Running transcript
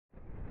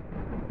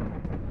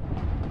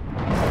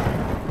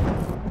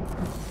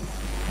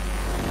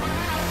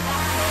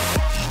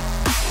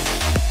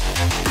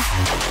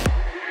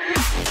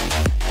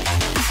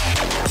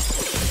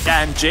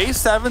And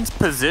J7's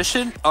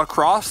position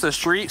across the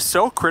street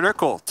so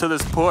critical to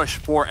this push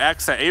for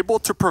Exa, able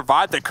to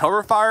provide the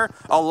cover fire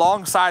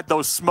alongside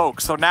those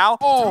smokes. So now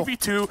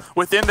 2v2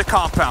 within the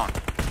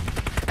compound.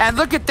 And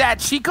look at that,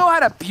 Chico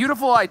had a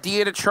beautiful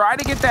idea to try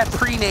to get that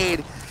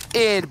pre-nade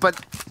in,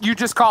 but you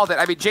just called it.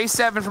 I mean,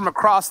 J7 from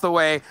across the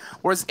way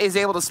is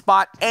able to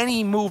spot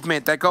any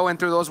movement that go in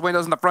through those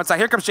windows on the front side.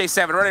 Here comes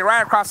J7 running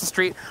right across the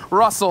street.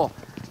 Russell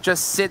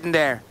just sitting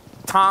there,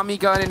 Tommy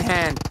gun in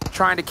hand,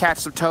 trying to catch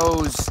some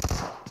toes.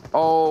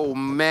 Oh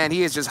man,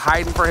 he is just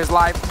hiding for his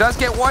life. Does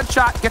get one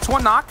shot, gets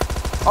one knock.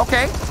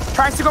 Okay,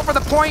 tries to go for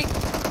the point.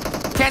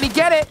 Can he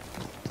get it?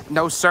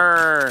 No,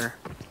 sir.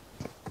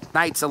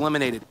 Knights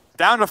eliminated.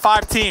 Down to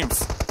 5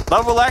 teams.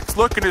 Level X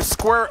looking to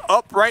square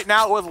up right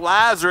now with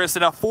Lazarus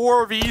in a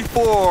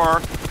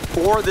 4v4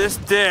 for this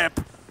dip.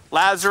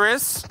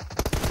 Lazarus,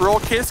 Roll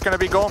Kiss gonna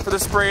be going for the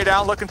spray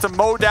down, looking to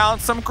mow down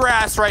some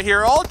grass right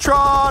here.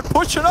 Ultron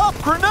pushing up,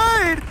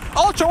 grenade.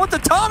 Ultron with the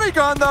Tommy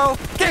gun though.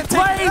 Get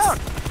taken out.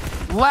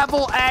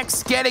 Level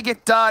X getting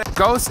it done.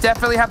 Ghosts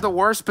definitely have the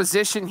worst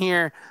position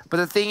here, but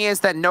the thing is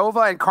that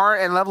Nova and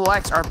Cart and Level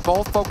X are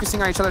both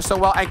focusing on each other so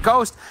well, and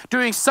Ghost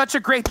doing such a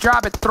great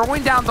job at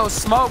throwing down those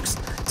smokes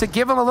to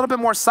give them a little bit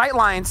more sight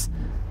lines,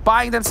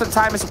 buying them some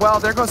time as well.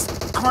 There goes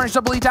Carnage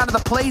Double E down to the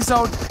play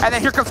zone, and then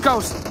here comes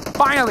Ghost,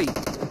 finally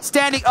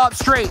standing up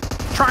straight,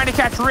 trying to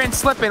catch Rin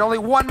slipping. Only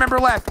one member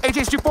left.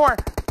 HH24,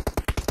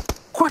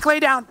 quick lay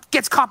down,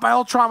 gets caught by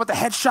Ultron with a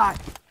headshot.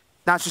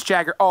 Now it's just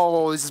Jagger.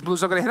 Oh, is this Blue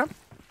Zone gonna hit him?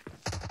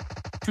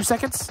 2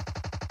 seconds.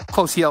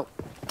 Close heal.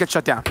 Get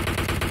shut down.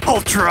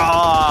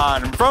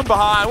 Ultron from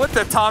behind with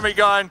the Tommy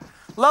gun.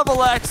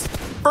 Level X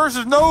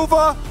versus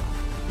Nova.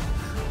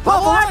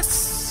 Level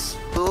X.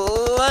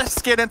 Let's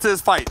get into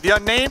this fight. The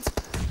unnamed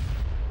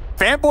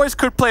Fanboys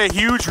could play a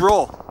huge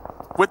role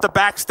with the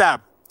backstab.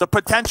 The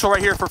potential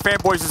right here for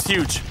Fanboys is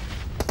huge.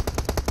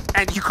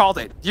 And you called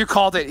it. You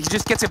called it. He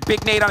just gets a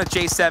big nade on a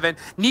J7.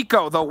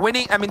 Nico, though,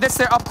 winning. I mean, this is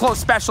their up-close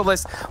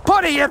specialist.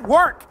 Putting in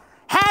work.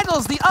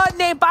 Handles the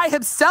unnamed by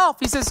himself.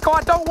 He says,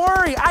 squad, don't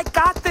worry. I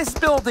got this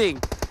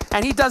building.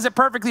 And he does it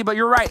perfectly, but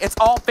you're right. It's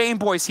all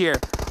Fanboys here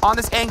on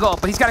this angle,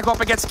 but he's got to go up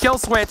against Kill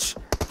Switch.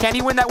 Can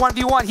he win that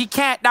 1v1? He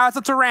can't. Now it's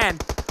up to Ran.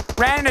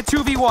 Ran in a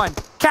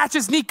 2v1.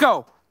 Catches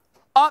Nico.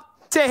 Up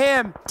to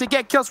him to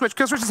get Kill Switch.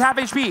 Kill Switch is half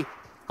HP.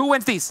 Who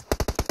wins these?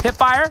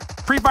 Hipfire.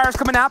 Pre-fire's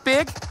coming out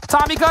big.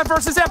 Tommy gun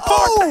versus M4.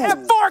 Oh!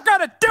 M4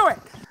 gonna do it.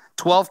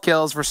 12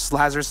 kills versus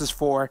Lazarus'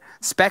 4.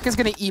 Spec is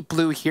gonna eat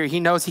blue here. He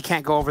knows he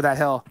can't go over that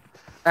hill.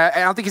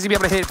 I don't think he's gonna be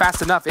able to hit it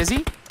fast enough, is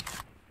he?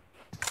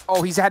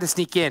 Oh, he's had to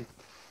sneak in.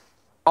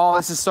 Oh,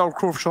 this is so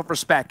crucial for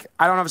Spec.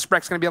 I don't know if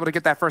Spec's gonna be able to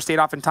get that first aid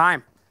off in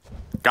time.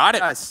 Got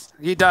it.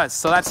 He does,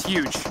 so that's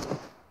huge.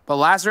 But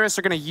Lazarus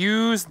are gonna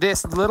use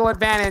this little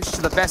advantage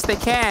to the best they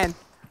can.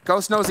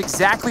 Ghost knows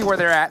exactly where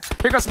they're at.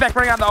 Here goes Spec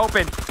running out in the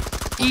open.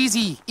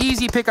 Easy,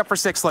 easy pickup for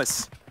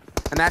Sixless.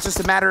 And that's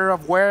just a matter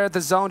of where the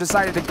zone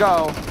decided to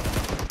go.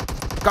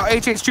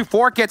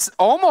 HH24 gets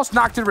almost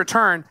knocked in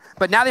return,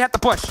 but now they have to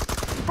push.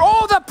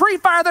 Oh, the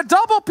pre-fire, the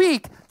double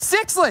peek.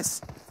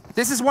 Sixless.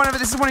 This is when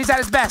he's at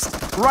his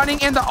best. Running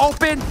in the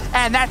open,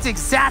 and that's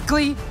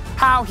exactly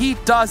how he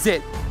does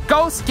it.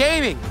 Ghost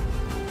Gaming.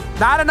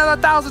 Not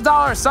another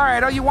 $1,000. Sorry, I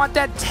know you want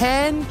that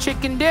 10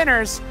 chicken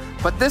dinners,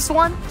 but this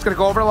one is going to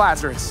go over to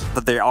Lazarus.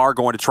 But they are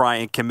going to try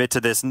and commit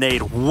to this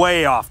nade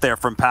way off there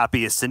from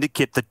Pappy. As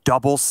Syndicate, the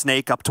double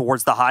snake up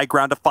towards the high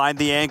ground to find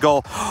the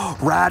angle.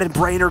 Rad and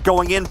Brain are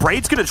going in.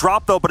 Brain's going to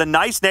drop, though, but a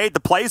nice nade. The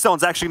play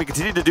zone's actually going to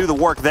continue to do the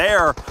work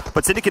there.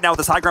 But Syndicate now with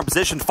this high ground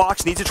position.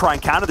 Fox needs to try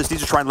and counter this,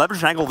 needs to try and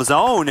leverage an angle of his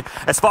own.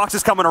 As Fox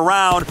is coming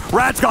around,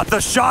 Rad's got the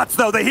shots,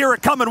 though. They hear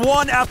it coming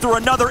one after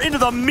another into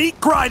the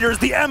meat grinders.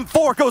 The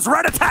M4 goes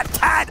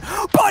rat-a-tat-tat.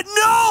 But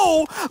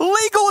no!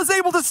 Legal is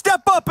able to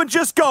step up and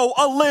just go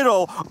a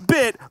little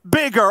bit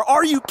bigger.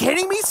 Are you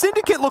kidding me?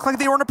 Syndicate looked like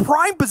they were in a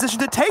prime position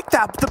to take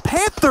that, but the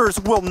Panthers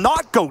will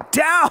not go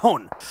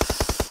down.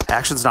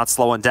 Action's not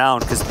slowing down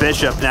because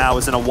Bishop now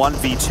is in a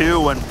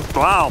 1v2, and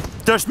wow,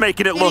 just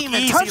making it look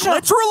easy.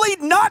 Literally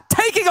not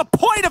taking a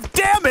point of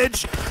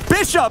damage.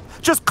 Bishop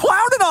just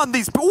clouded on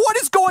these. But what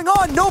is going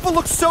on? Nova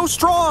looks so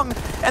strong,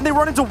 and they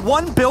run into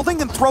one building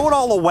and throw it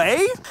all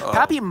away?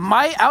 Pappy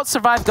might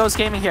out-survive Ghost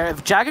Gaming here.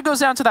 If Jagger goes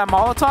down to that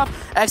Molotov,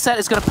 Xset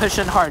is going to push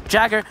in hard.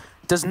 Jagger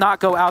does not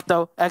go out,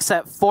 though.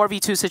 Xset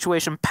 4v2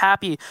 situation.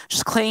 Pappy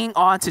just clinging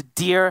on to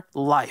dear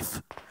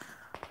life.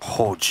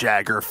 Oh,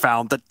 Jagger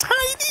found the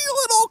tiny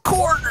little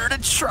corner to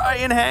try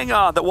and hang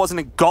on. That wasn't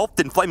engulfed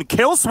in flaming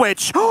kill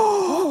switch.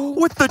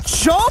 With the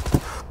jump,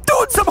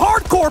 doing some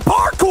hardcore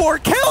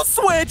parkour. Kill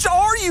switch.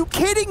 Are you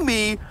kidding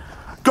me?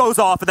 Goes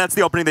off, and that's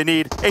the opening they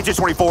need.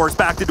 HH24 is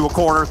backed into a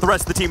corner. The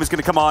rest of the team is going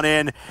to come on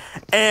in.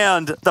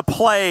 And the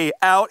play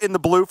out in the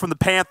blue from the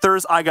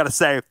Panthers, I got to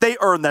say, they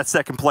earned that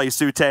second place,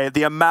 ZooTay.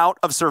 The amount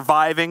of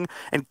surviving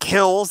and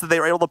kills that they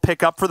were able to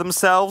pick up for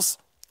themselves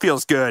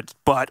feels good.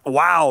 But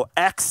wow,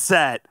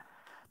 Xset.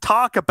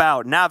 Talk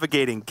about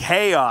navigating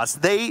chaos.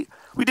 We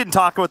didn't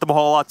talk about them a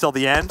whole lot till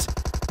the end,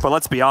 but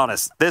let's be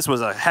honest, this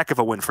was a heck of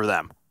a win for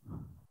them.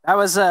 That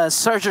was a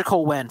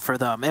surgical win for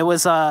them. It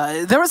was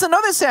there was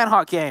another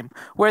Sandhawk game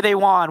where they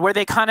won, where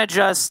they kind of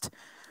just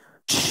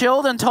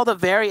chilled until the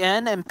very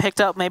end and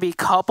picked up maybe a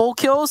couple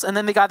kills, and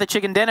then they got the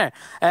chicken dinner.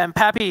 And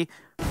Pappy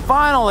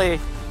finally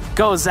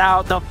goes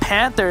out. The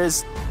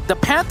Panthers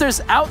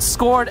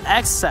outscored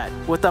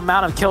XSET with the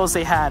amount of kills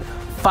they had,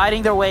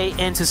 fighting their way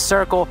into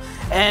circle,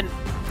 and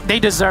they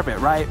deserve it,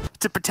 right?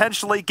 To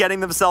potentially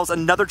getting themselves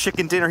another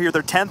chicken dinner here,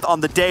 their 10th on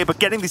the day, but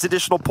getting these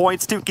additional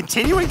points too,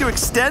 continuing to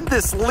extend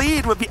this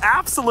lead would be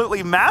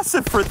absolutely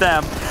massive for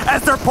them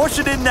as they're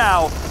pushing in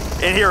now.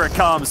 And here it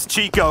comes.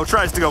 Chico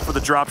tries to go for the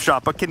drop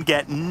shot, but can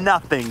get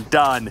nothing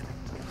done.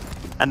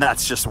 And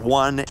that's just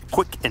one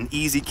quick and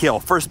easy kill.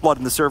 First blood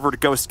in the server to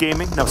Ghost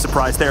Gaming. No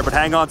surprise there, but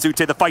hang on,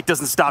 ZooTay, the fight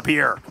doesn't stop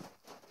here.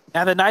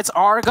 Now the Knights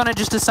are going to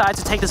just decide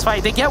to take this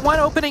fight. They get one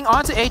opening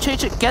onto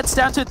HH. It gets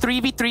down to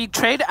 3v3.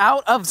 Trade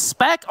out of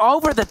Spec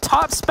over the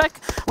top. Spec.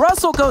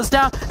 Russell goes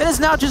down. It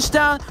is now just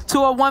down to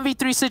a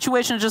 1v3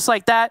 situation just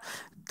like that.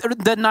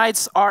 The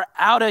Knights are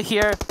out of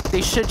here.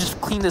 They should just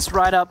clean this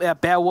right up.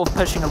 Beowulf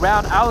pushing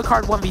around.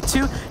 Alucard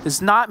 1v2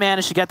 does not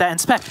manage to get that.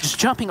 And Spec just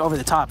jumping over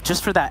the top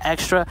just for that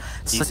extra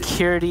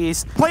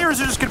securities.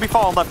 Players are just going to be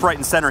falling left, right,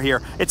 and center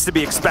here. It's to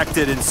be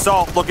expected. And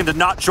Salt looking to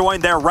not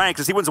join their ranks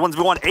as he wins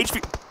 1v1.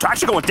 HV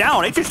actually going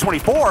down. HV's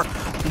 24.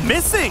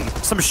 Missing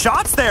some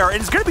shots there, and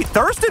he's going to be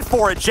thirsted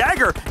for it.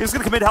 Jagger is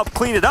going to come in to help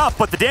clean it up,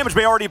 but the damage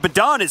may already have been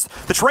done as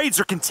the trades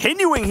are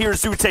continuing here.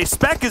 ZooTay,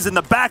 Spec is in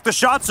the back. The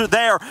shots are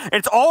there, and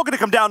it's all going to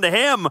come down to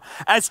him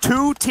as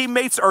two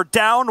teammates are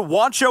down.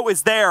 Juancho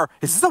is there.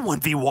 Is this a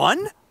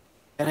 1v1?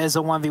 It is a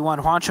 1v1.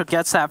 Juancho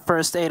gets that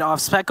first aid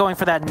off. Spec going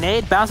for that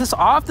nade. Bounces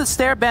off the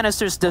stair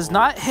banisters. Does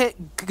not hit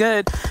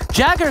good.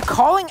 Jagger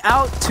calling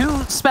out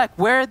to Spec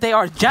where they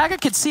are. Jagger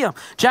can see him.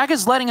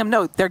 Jagger's letting him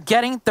know they're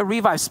getting the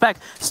revive. Spec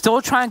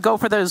still trying to go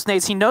for those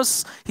nades. He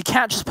knows he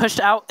can't just push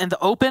out in the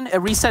open.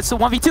 It resets to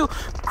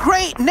 1v2.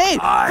 Great nade.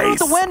 Nice.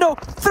 Through the window,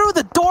 through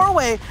the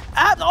doorway.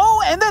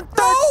 And then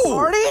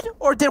third-partied?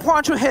 Or did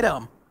Juancho hit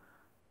him?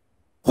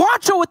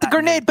 Juancho with the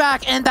grenade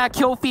back and that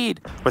kill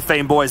feed. With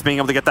Fame Boys being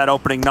able to get that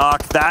opening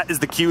knock, that is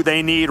the cue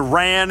they need.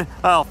 Ran,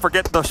 oh,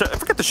 forget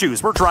the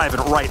shoes. We're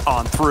driving right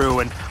on through,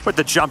 and with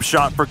the jump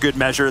shot for good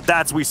measure,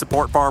 that's we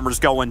support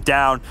farmers going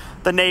down.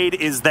 The nade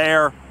is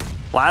there.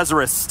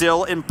 Lazarus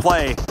still in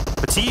play.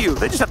 But TU,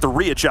 they just have to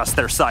readjust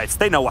their sights.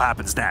 They know what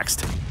happens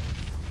next.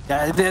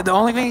 Yeah, the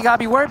only thing you gotta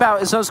be worried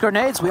about is those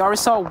grenades. We already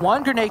saw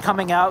one grenade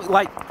coming out.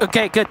 Like,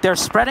 okay, good. They're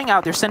spreading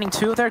out. They're sending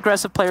two of their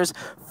aggressive players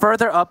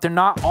further up. They're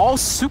not all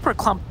super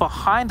clumped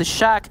behind the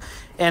shack.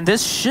 And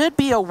this should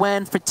be a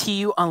win for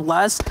TU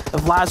unless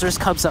if Lazarus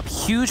comes up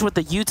huge with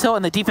the util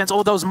and the defense.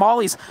 Oh, those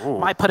mollies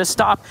might put a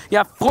stop.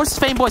 Yeah, forces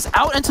Fame Boys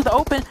out into the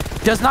open.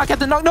 Does not get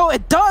the knock. No,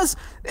 it does.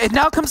 It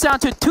now comes down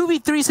to a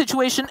 2v3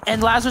 situation,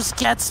 and Lazarus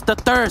gets the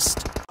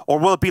thirst. Or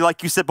will it be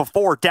like you said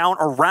before, down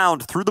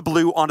around through the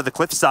blue onto the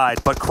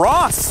cliffside? But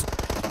Cross,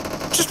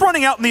 just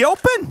running out in the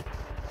open.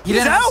 He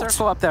didn't have a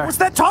circle up there. Was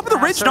that top of the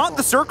ridge not in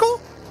the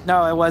circle?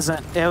 No, it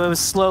wasn't. It was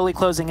slowly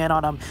closing in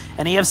on him.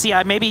 And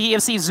EFC, maybe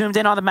EFC zoomed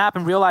in on the map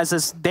and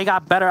realizes they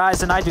got better eyes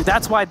than I do.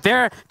 That's why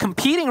they're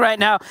competing right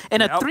now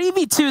in a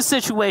 3v2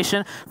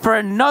 situation for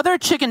another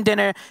chicken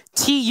dinner.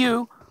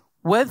 TU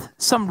with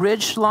some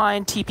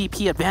ridgeline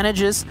TPP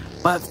advantages,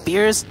 but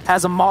Fears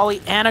has a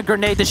molly and a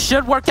grenade. This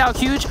should work out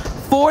huge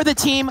for the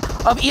team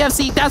of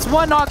EFC. That's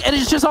one knock, and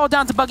it's just all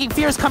down to bugging.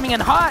 Fears coming in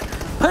hot,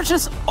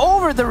 pushes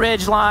over the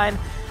ridgeline,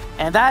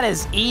 and that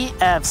is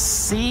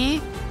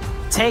EFC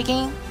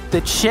taking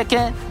the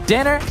chicken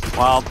dinner.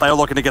 Well, they're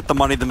looking to get the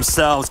money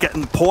themselves,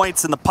 getting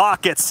points in the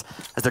pockets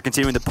as they're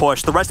continuing to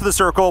push. The rest of the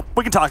circle,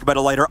 we can talk about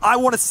it later. I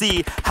want to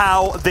see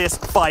how this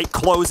fight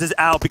closes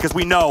out because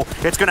we know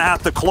it's going to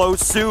have to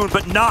close soon,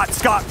 but not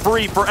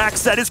scot-free for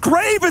XSET. His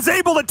Grave is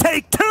able to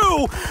take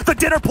two. The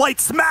dinner plate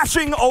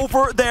smashing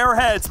over their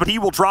heads, but he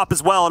will drop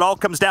as well. It all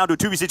comes down to a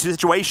 2v6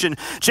 situation.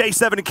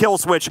 J7 and Kill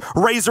Switch,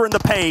 Razor in the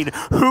pain.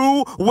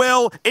 Who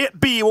will it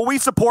be? Will we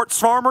support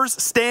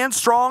farmers stand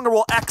strong, or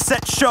will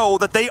XSET show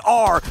that they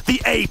are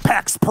the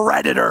apex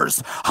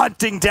predators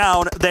hunting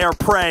down their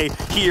prey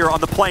here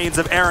on the plains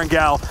of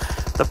Erangel?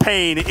 The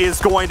pain is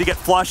going to get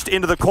flushed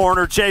into the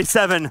corner.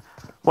 J7,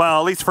 well,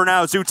 at least for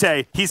now,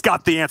 ZooTay, he's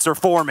got the answer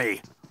for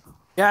me.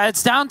 Yeah,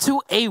 it's down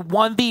to a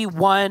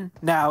 1v1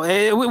 now.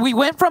 We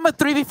went from a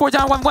 3v4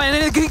 down 1v1,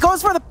 and he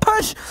goes for the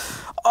push.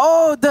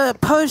 Oh, the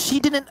push,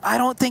 I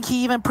don't think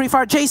he even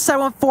pre-fired.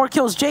 J7, 4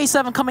 kills.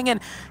 J7 coming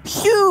in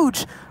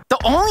huge. The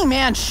only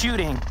man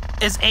shooting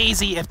is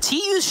AZ. If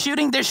TU's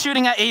shooting, they're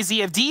shooting at AZ.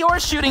 If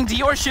Dior's shooting,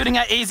 Dior's shooting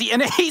at AZ.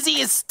 And AZ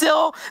is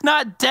still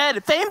not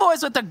dead. Fame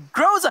Boys with the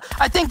Groza.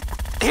 I think,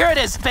 here it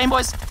is, Fame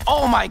Boys.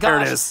 Oh my gosh. There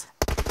it is.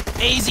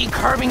 AZ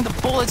curbing the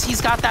bullets. He's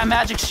got that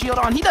magic shield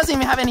on. He doesn't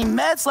even have any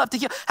meds left to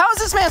heal. How is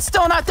this man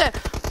still not dead?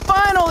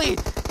 Finally,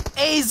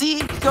 AZ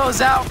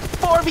goes out.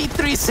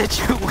 4v3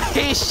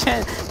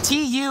 situation.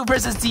 TU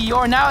versus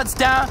Dior. Now it's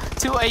down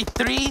to a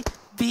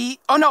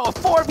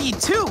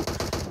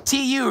 4v2.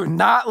 TU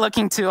not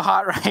looking too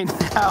hot right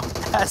now.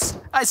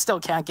 I still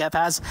can't get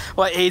past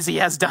what AZ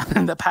has done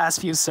in the past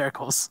few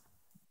circles.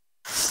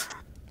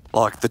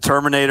 Look, the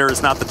Terminator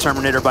is not the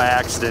Terminator by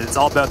accident. It's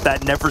all about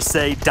that never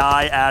say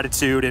die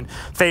attitude, and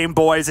Fame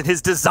Boys and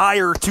his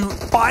desire to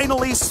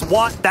finally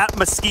swat that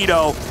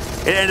mosquito.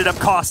 It ended up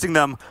costing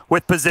them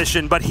with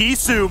position, but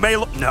Hisu may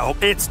no,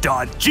 it's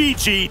done.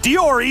 GG,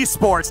 Dior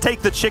Esports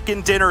take the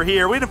chicken dinner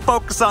here. We didn't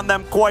focus on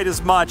them quite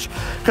as much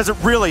because it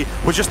really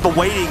was just the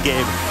waiting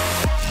game.